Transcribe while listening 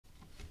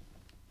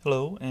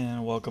Hello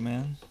and welcome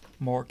in.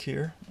 Mark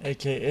here,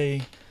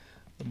 aka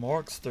the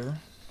Markster.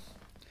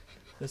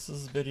 This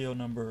is video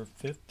number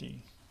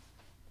 50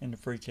 in the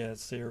FreeCAD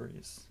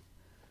series.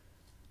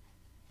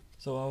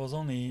 So I was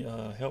on the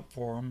help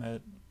forum at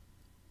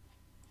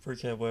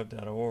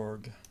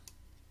freecadweb.org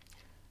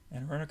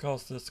and ran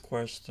across this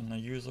question. A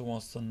user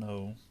wants to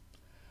know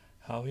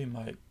how he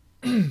might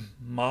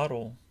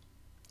model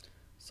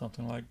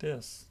something like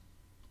this.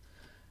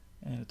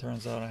 And it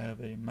turns out I have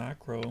a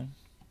macro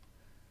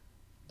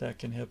that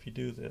can help you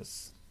do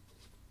this.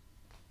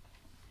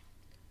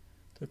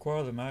 To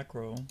acquire the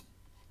macro,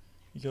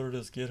 you go to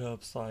this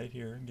GitHub site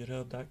here,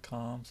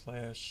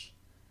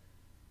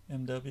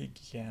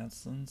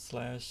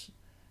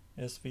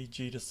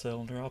 github.com/mwganson/svg to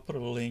cylinder. I'll put a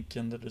link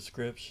in the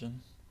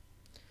description.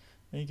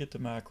 And you get the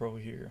macro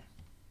here.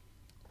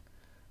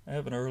 I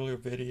have an earlier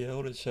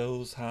video that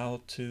shows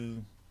how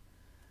to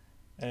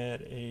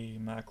add a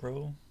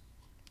macro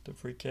to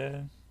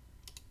FreeCAD.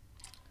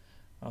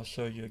 I'll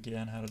show you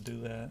again how to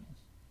do that.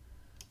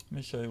 Let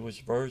me show you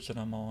which version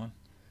I'm on.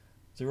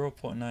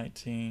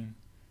 0.19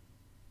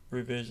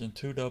 revision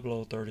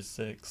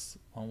 20036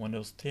 on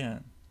Windows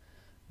 10.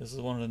 This is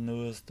one of the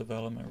newest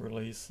development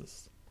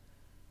releases.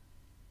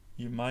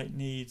 You might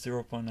need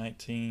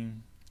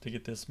 0.19 to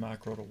get this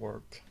macro to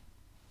work.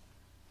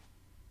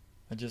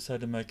 I just had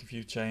to make a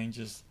few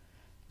changes.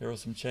 There were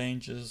some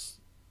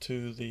changes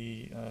to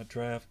the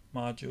draft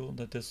module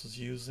that this was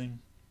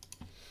using.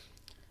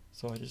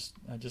 So I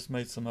just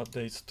made some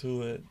updates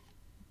to it.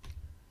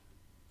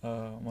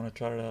 When I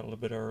tried it out a little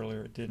bit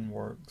earlier, it didn't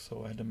work,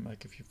 so I had to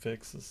make a few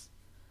fixes.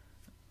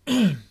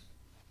 So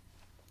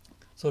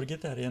to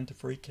get that into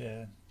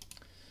FreeCAD,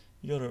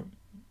 you go to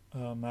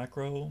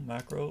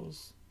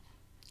macros,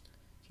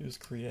 choose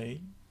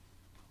create,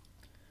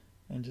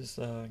 and just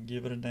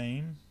give it a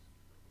name.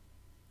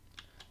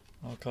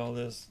 I'll call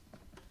this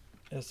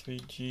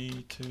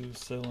SVG to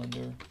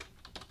cylinder.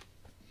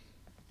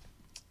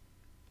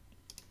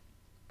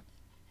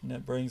 And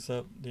that brings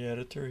up the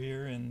editor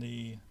here in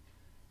the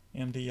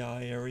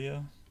MDI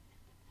area,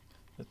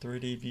 the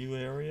 3D view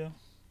area,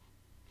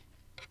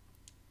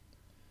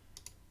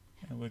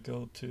 and we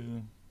go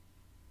to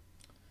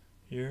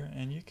here,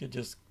 and you could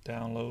just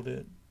download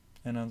it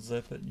and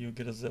unzip it. You'll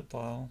get a zip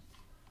file,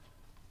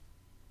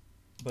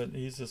 but the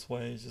easiest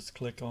way is just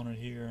click on it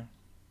here,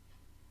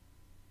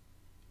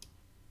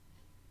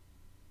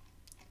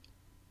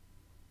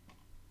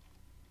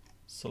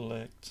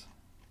 select,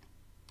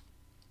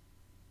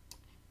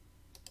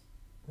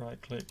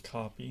 right click,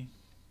 copy,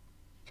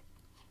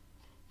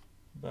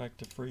 back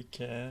to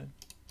FreeCAD,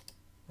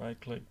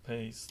 right click,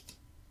 paste,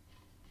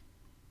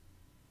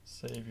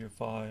 save your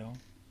file.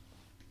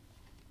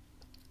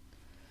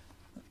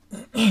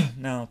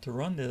 Now to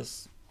run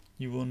this,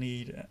 you will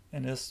need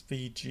an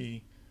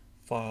SVG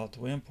file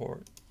to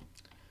import.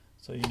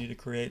 So you need to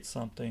create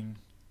something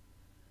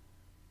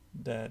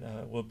that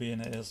will be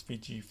in an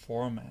SVG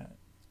format.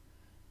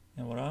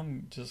 And what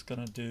I'm just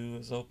going to do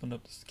is open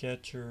up the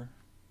sketcher,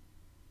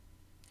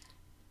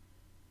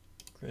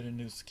 create a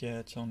new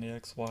sketch on the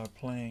XY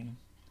plane,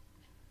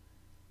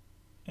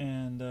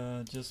 and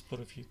just put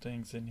a few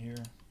things in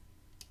here.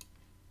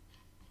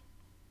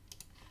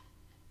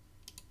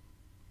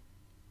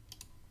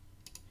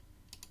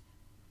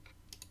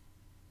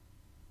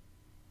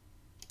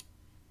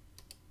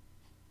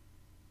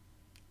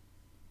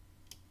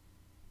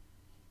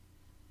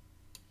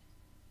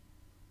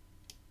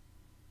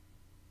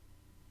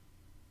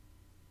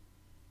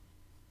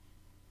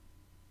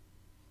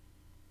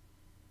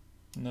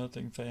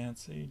 Nothing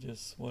fancy,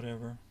 just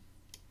whatever.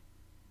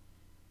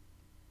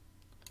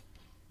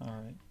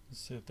 Alright,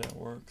 let's see if that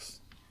works.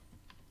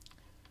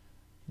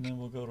 And then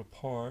we'll go to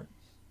part.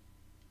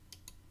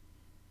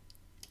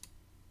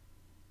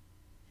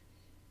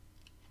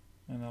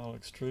 And I'll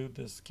extrude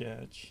this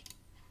sketch.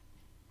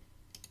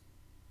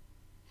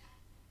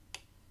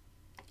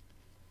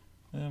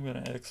 Then I'm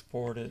going to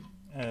export it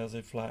as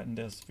a flattened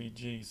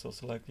SVG. So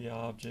select the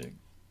object,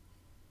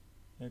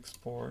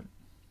 export,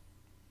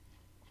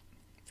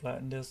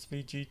 flattened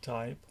SVG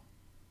type.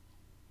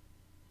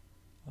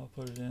 I'll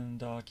put it in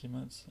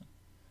documents,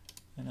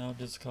 and I'll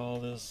just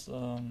call this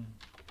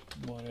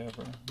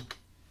whatever.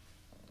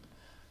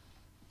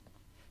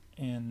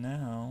 And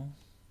now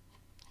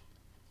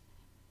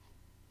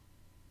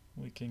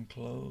we can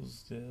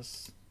close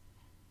this.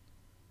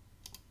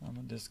 I'm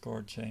going to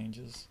discard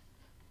changes,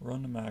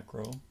 run the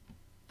macro,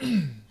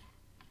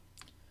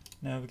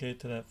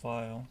 navigate to that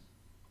file,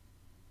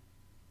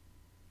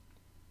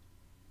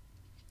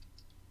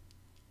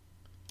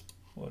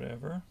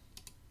 whatever.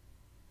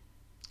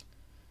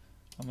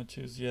 I'm going to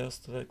choose yes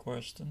to that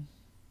question.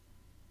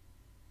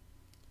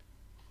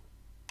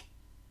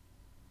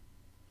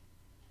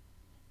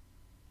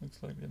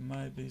 Looks like there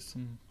might be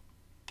some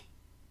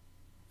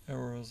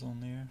errors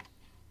on there.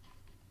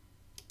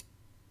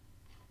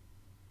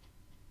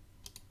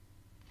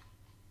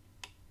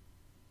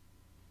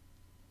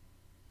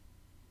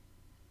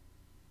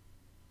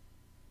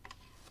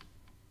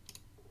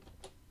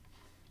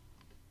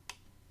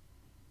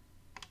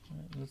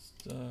 Let's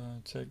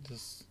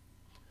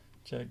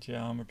check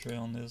geometry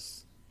on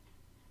this.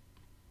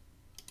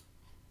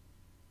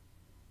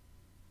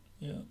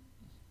 Yep,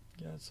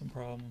 got some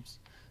problems.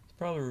 It's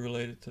probably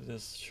related to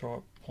this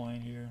sharp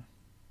point here.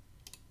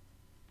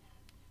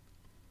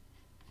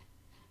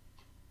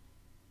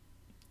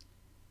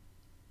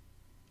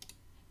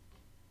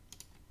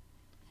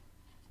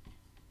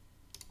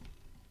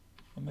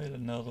 I made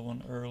another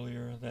one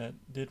earlier that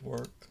did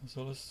work,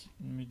 so let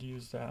me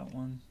use that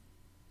one.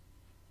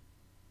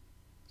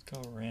 It's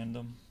called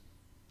random.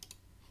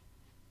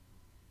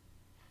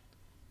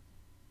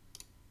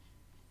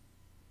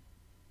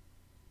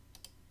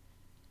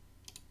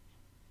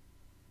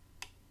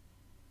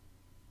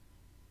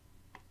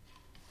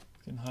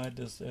 You can hide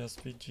this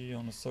SVG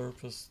on the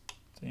surface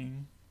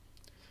thing,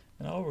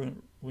 and all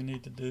we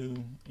need to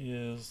do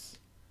is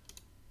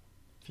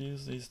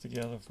fuse these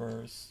together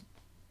first.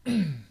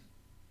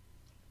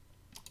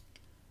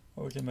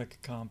 Or we can make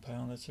a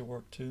compound, that should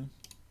work too.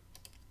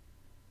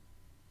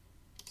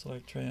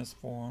 Select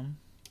transform,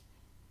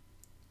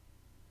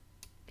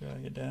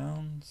 drag it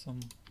down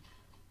some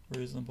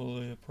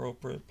reasonably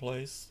appropriate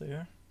place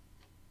there,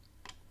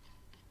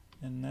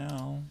 and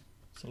now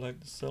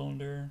select the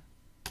cylinder,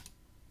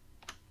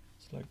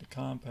 select the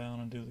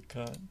compound, and do the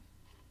cut.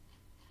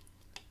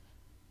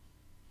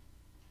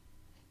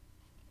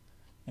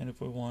 And if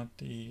we want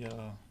the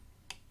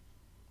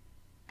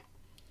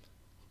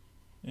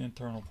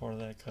internal part of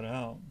that cut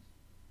out,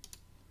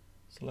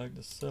 select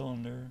the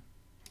cylinder,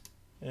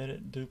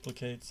 edit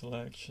duplicate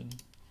selection,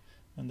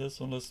 and this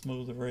one, let's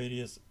move the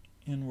radius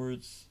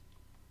inwards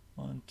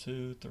 1,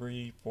 2,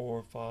 3,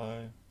 4,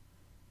 5,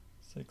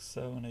 6,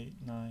 7, 8,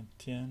 9,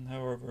 10,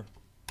 however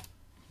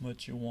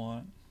much you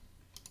want.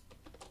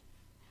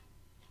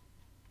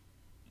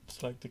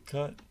 Select the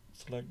cut,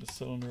 select the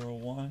cylinder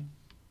 01,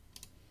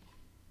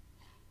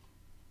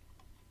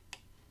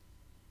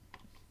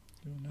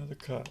 do another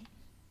cut.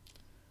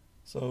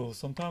 So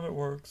sometimes it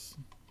works,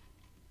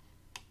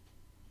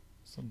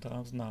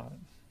 sometimes not.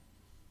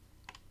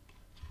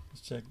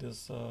 Let's check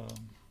this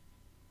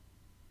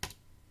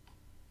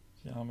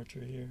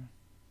geometry here.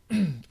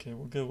 Okay,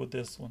 we're good with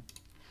this one.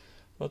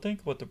 So I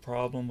think what the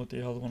problem with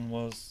the other one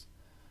was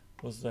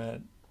that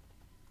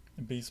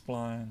the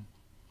B-spline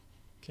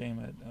came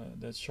at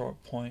that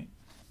sharp point.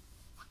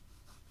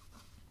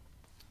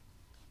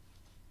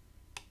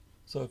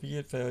 So if you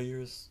get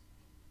failures,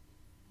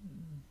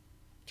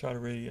 try to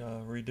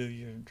redo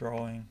your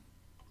drawing.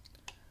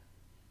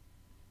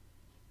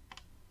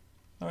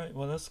 Alright,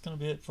 well that's going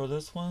to be it for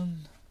this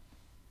one.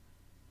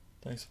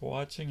 Thanks for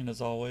watching, and as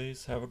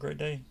always, have a great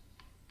day.